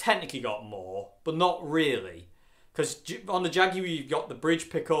more, but not really, because on the Jaguar you've got the bridge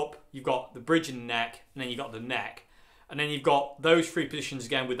pickup, you've got the bridge and neck, and then you've got the neck, And then you've got those three positions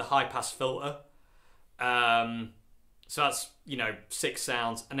again with the high pass filter. So that's, you know, 6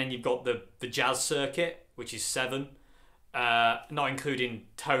 sounds. And then you've got the jazz circuit, which is 7. Not including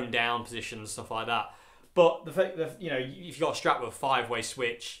toned down positions, stuff like that. But the fact that, you know, if you've got a Strat with a 5-way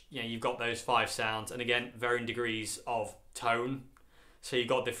switch, you know, you've got those 5 sounds. And again, varying degrees of tone. So you've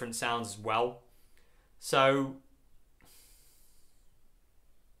got different sounds as well. So,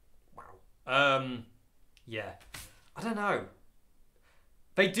 wow. Yeah. I don't know.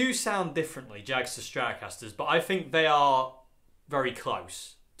 They do sound differently, Jags to Stratocasters, but I think they are very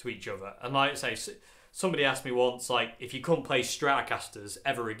close to each other. And like I say, somebody asked me once, like, if you couldn't play Stratocasters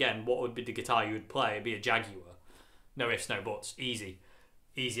ever again, what would be the guitar you would play? It'd be a Jaguar. No ifs, no buts. Easy.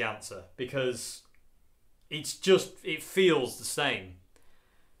 Easy answer. Because it's just, it feels the same.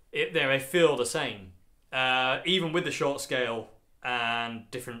 They feel the same. Even with the short scale and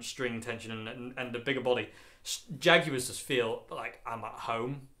different string tension and the bigger body, Jaguars just feel like I'm at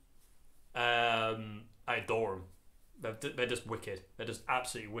home. I adore them. They're just wicked. They're just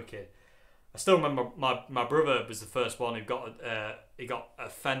absolutely wicked. I still remember my brother was the first one who got a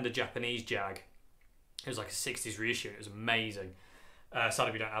Fender Japanese Jag. It was like a 60s reissue. It was amazing.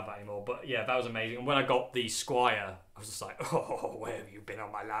 Sadly we don't have that anymore, but yeah, that was amazing. And when I got the Squire, I was just like, oh, where have you been all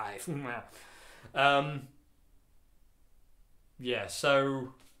my life? Yeah,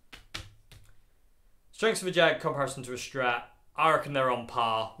 so strengths of a Jag comparison to a Strat, I reckon they're on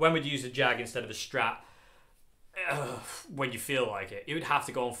par. When would you use a Jag instead of a Strat? When you feel like it. You would have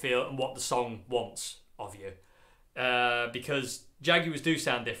to go on feel and what the song wants of you. Because Jaguars do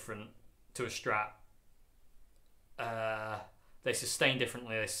sound different to a Strat. They sustain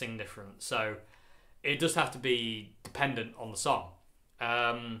differently, they sing different. So it does have to be dependent on the song.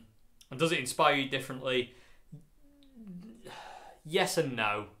 And does it inspire you differently? Yes and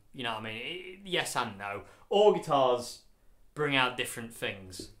no. You know what I mean? Yes and no. All guitars bring out different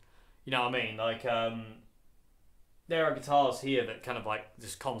things. You know what I mean? Like, there are guitars here that kind of like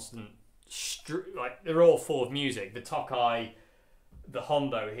this constant, like they're all full of music. The Tokai, the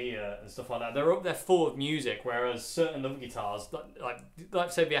Hondo here and stuff like that, they're full of music. Whereas certain other guitars,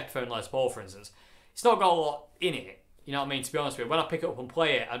 like say the Epiphone Les Paul for instance, it's not got a lot in it. You know what I mean? To be honest with you, when I pick it up and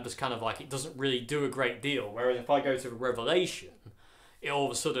play it, I'm just kind of like, it doesn't really do a great deal. Whereas if I go to a Revelation, it all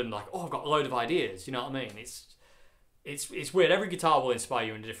of a sudden like, oh, I've got a load of ideas. You know what I mean? It's weird. Every guitar will inspire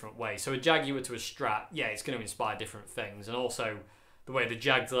you in a different way. So a Jaguar to a Strat, yeah, it's going to inspire different things. And also the way the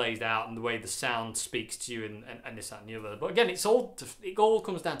Jag's laid out and the way the sound speaks to you and this, that and the other. But again, it all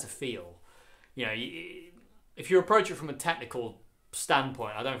comes down to feel. You know, if you approach it from a technical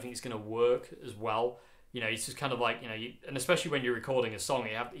standpoint, I don't think it's going to work as well. You know, it's just kind of like, you know, and especially when you're recording a song,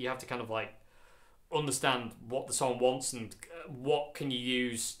 you have to kind of like understand what the song wants and what can you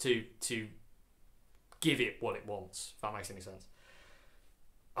use to give it what it wants, if that makes any sense.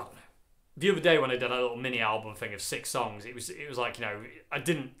 I don't know. The other day when I did a little mini album thing of 6 songs, it was like, you know, I'd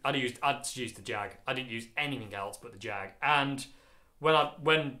just used the Jag. I didn't use anything else but the Jag. And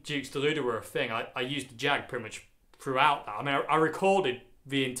when Dukes Deluder were a thing, I used the Jag pretty much throughout that. I mean, I recorded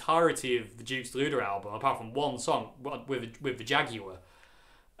the entirety of the Dukes Deluder album, apart from one song with the Jaguar,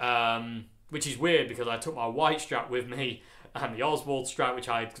 which is weird because I took my white Strat with me and the Oswald Strat, which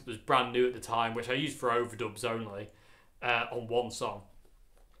was brand new at the time, which I used for overdubs only on one song,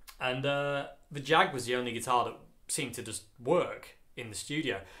 and the Jag was the only guitar that seemed to just work in the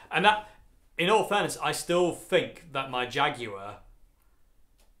studio. And that, in all fairness, I still think that my Jaguar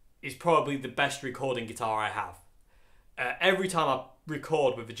is probably the best recording guitar I have. Every time I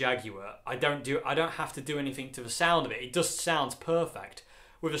record with the Jaguar, I don't have to do anything to the sound of it. It just sounds perfect.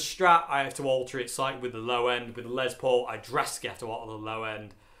 With a Strat, I have to alter it slightly with the low end. With the Les Paul, I drastically have to alter the low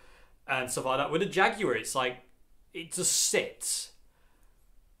end and stuff like that. With a Jaguar, it's like, it just sits.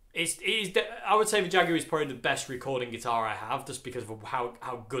 I would say the Jaguar is probably the best recording guitar I have, just because of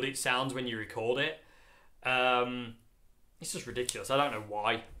how good it sounds when you record it. It's just ridiculous. I don't know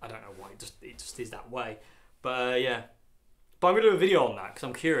why. It just is that way. But yeah. But I'm going to do a video on that because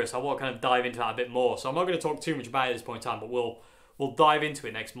I'm curious. I want to kind of dive into that a bit more. So I'm not going to talk too much about it at this point in time, but we'll dive into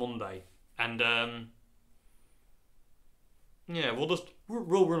it next Monday. And yeah,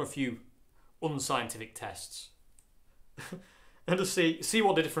 we'll run a few unscientific tests. And just see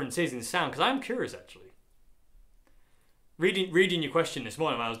what the difference is in sound, because I'm curious actually. Reading your question this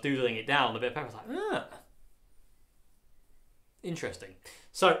morning when I was doodling it down, a bit of paper, I was like, interesting.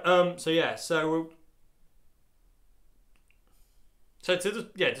 So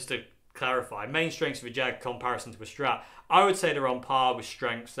just to clarify, main strengths of a Jag comparison to a Strat, I would say they're on par with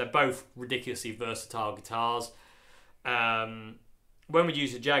strengths. They're both ridiculously versatile guitars. When we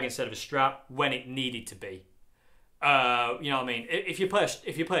use a Jag instead of a Strat, when it needed to be. You know what I mean? If you play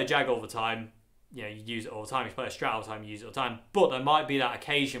a Jag all the time, you know, you use it all the time. If you play a Strat all the time, you use it all the time. But there might be that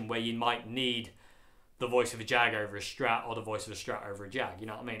occasion where you might need the voice of a Jag over a Strat, or the voice of a Strat over a Jag. You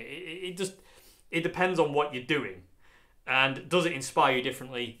know what I mean? It depends on what you're doing. And does it inspire you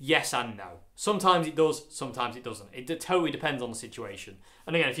differently? Yes and no. Sometimes it does, sometimes it doesn't. It totally depends on the situation.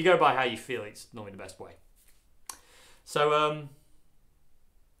 And again, if you go by how you feel, it's normally the best way. So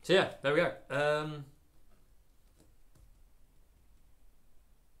yeah, there we go.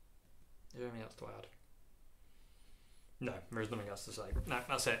 Is there anything else to add? No, there is nothing else to say. No,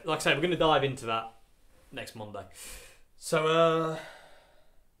 that's it. Like I said, we're going to dive into that next Monday. So,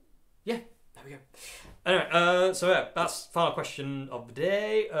 yeah, there we go. Anyway, so yeah, that's the final question of the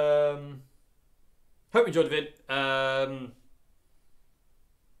day. Hope you enjoyed the vid. Is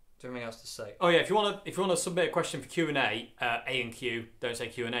there anything else to say? Oh yeah, if you want to submit a question for Q&A, A and Q, don't say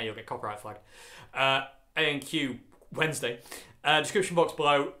Q&A, you'll get copyright flagged. A and Q Wednesday. Description box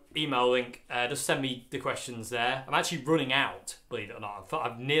below, email link. Just send me the questions there. I'm actually running out, believe it or not.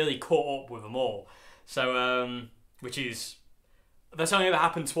 I've nearly caught up with them all. So, which is, that's only ever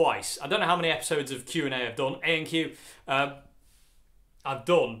happened twice. I don't know how many episodes of Q&A I've done. A and Q, I've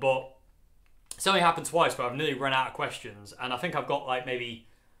done, but it's only happened twice where I've nearly run out of questions, and I think I've got like maybe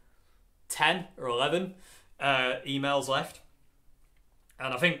 10 or 11 emails left.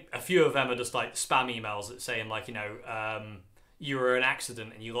 And I think a few of them are just like spam emails that saying like, you know, you were in an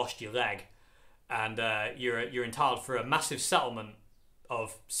accident and you lost your leg, and you're entitled for a massive settlement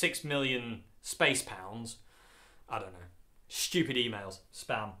of 6 million space pounds. I don't know. Stupid emails.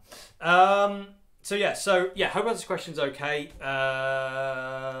 Spam. So yeah, hope this question's okay.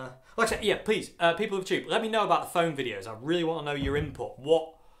 Like I said, yeah, please, people of tube, let me know about the phone videos. I really want to know your input.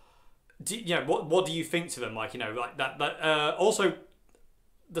 What do you think to them? Like, you know, like that. Also,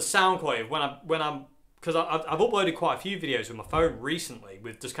 the sound quality when I'm because I've uploaded quite a few videos with my phone recently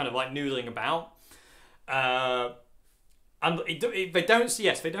with just kind of like noodling about. And they don't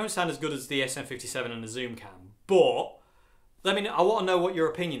sound as good as the SM57 and the Zoom cam, but let me know. I want to know what your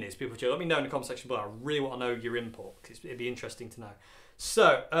opinion is, people. Let me know in the comment section below. I really want to know your input because it'd be interesting to know.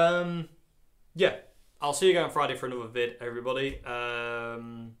 So, yeah, I'll see you again on Friday for another vid, everybody.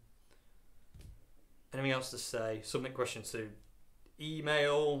 Anything else to say? Submit questions to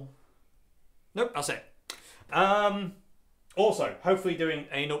email. Nope, that's it. Also, hopefully doing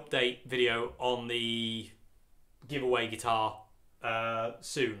an update video on the giveaway guitar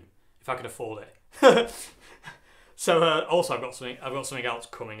soon, if I can afford it. So also I've got something else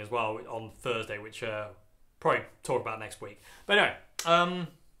coming as well on Thursday, which probably talk about next week. But anyway,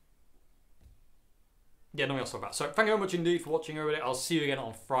 yeah, nothing else to talk about. So thank you very much indeed for watching, everybody. I'll see you again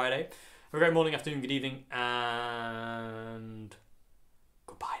on Friday. Have a great morning, afternoon, good evening, and